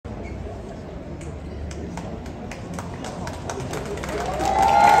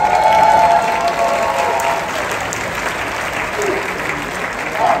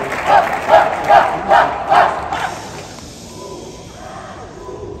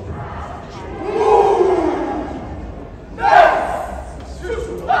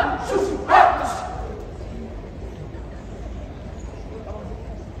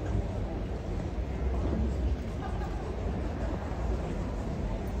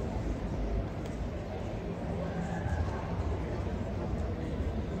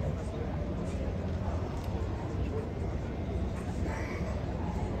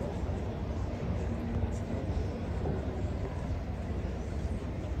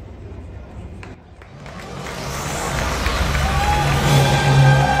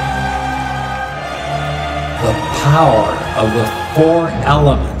power of the four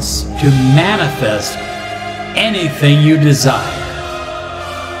elements to manifest anything you desire.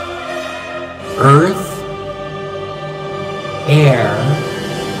 Earth, air,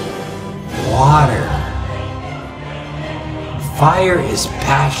 water. Fire is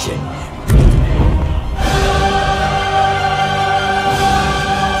passion.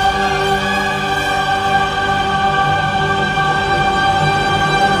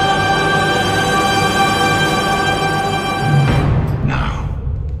 Now,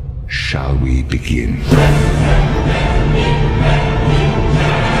 shall we begin?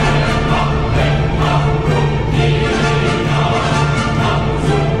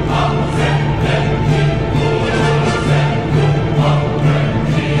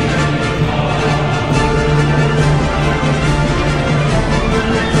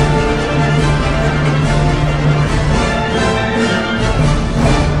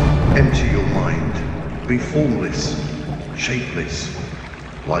 Empty your mind. Be formless, shapeless,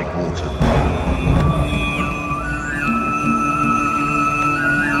 like water.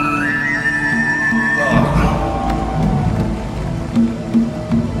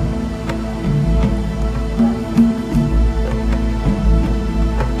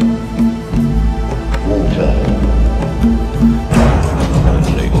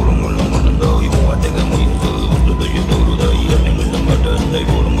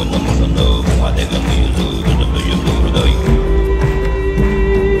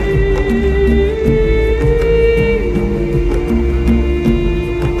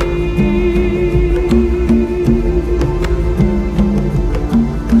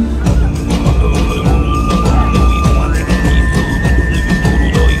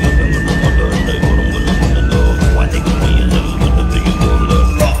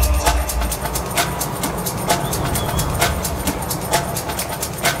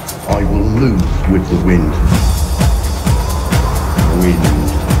 With the wind.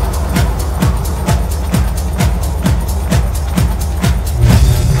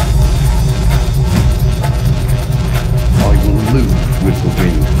 I will move with the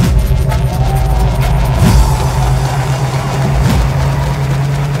wind.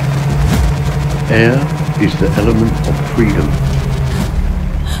 Air is the element of freedom.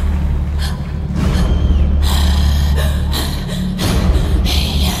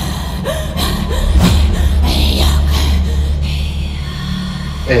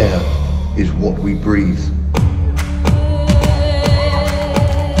 Air is what we breathe.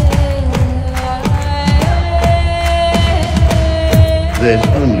 There's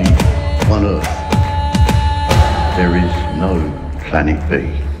only one Earth. There is no Planet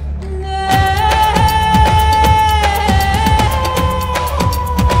B.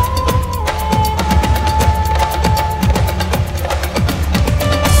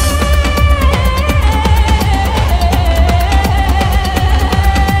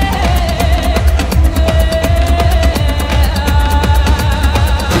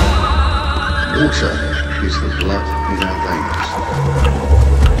 Water is the blood in our veins.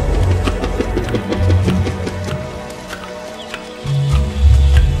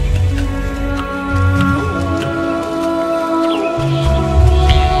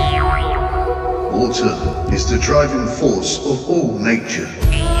 Water is the driving force of all nature.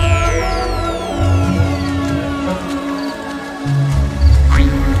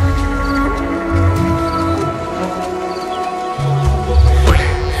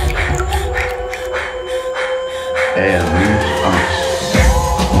 Air moves us.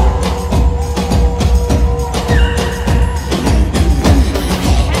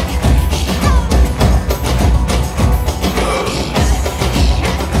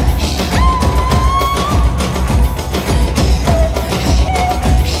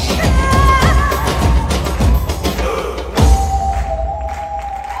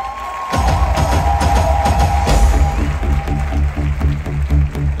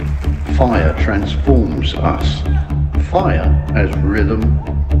 Fire transforms us. Fire as rhythm.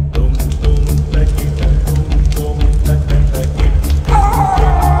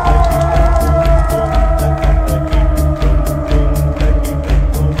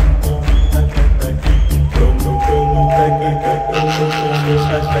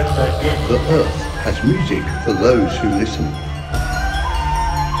 The earth has music for those who listen.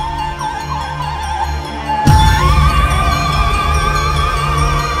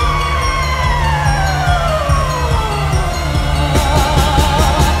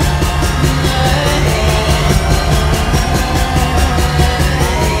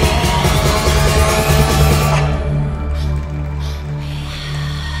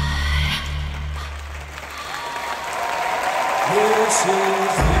 This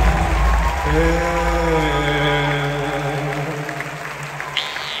is the end.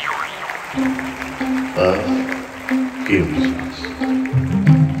 begins.